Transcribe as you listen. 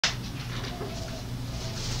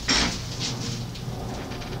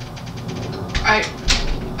I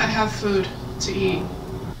have food to eat.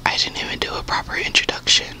 I didn't even do a proper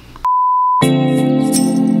introduction.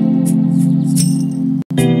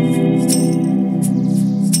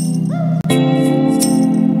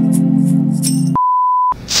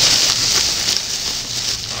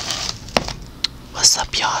 What's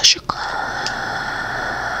up, y'all? It's your girl.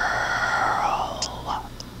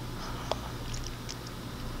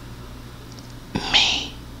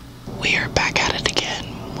 Me. We are back at it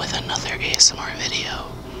again with another ASMR video.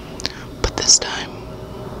 But this time,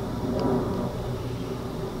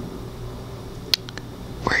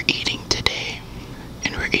 we're eating today.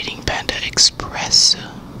 And we're eating Panda Express.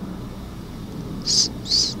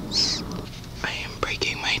 I am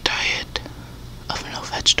breaking my diet of no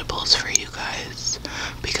vegetables for you guys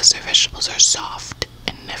because their vegetables are soft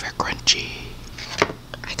and never crunchy.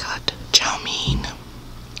 I got chow mein,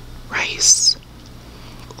 rice,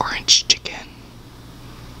 orange chicken,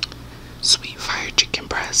 sweet fried chicken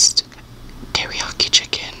breast, teriyaki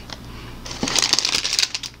chicken,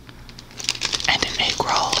 and an egg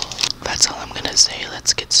roll. That's all I'm gonna say.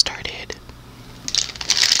 Let's get started.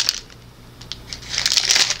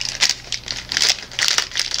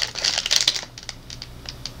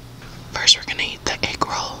 First, we're gonna eat the egg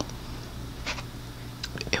roll.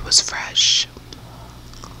 It was fresh.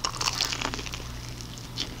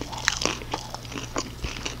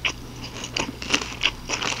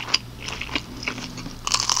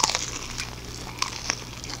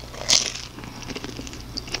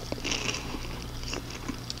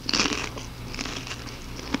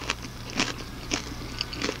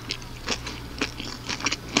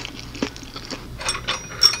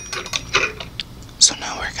 So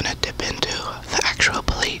now we're gonna dip into the actual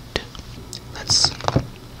plate. Let's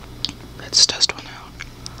test one out.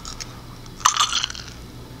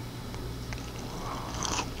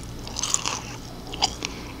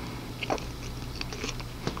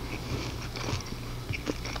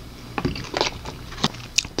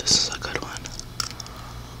 This is a good one.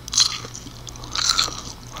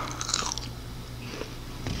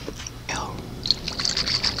 Ew.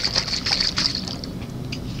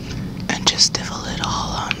 And just divil it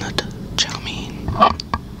all on the chow mein.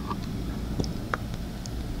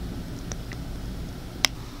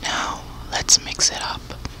 Now, let's mix it up.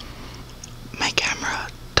 My camera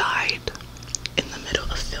died in the middle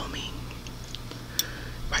of filming,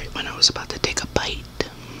 right when I was about to take a bite,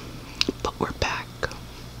 but we're back.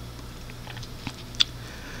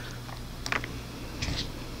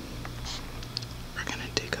 We're gonna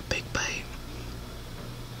take a big bite.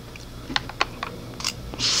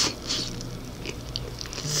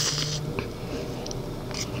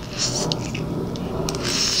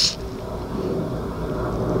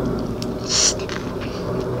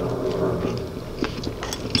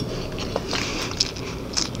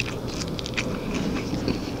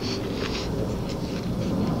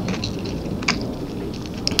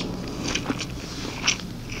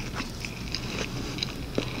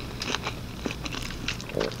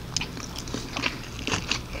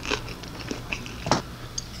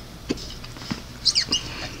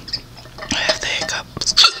 I have the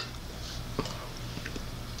hiccups.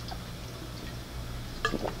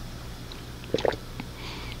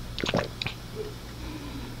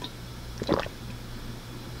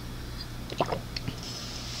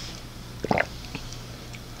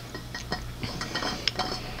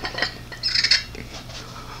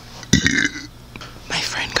 My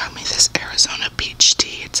friend got me this Arizona peach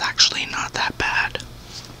tea. It's actually not that bad.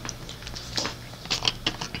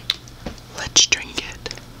 Let's drink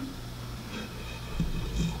it.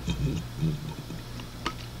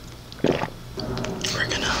 We're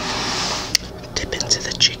gonna dip into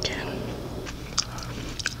the chicken.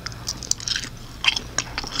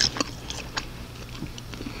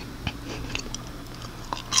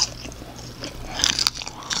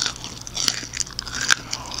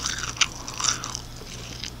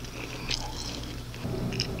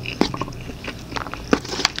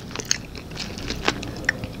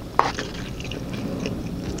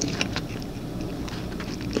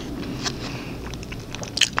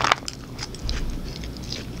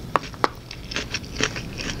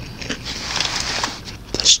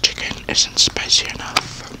 This chicken isn't spicy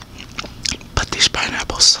enough, but these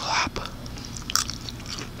pineapples slap.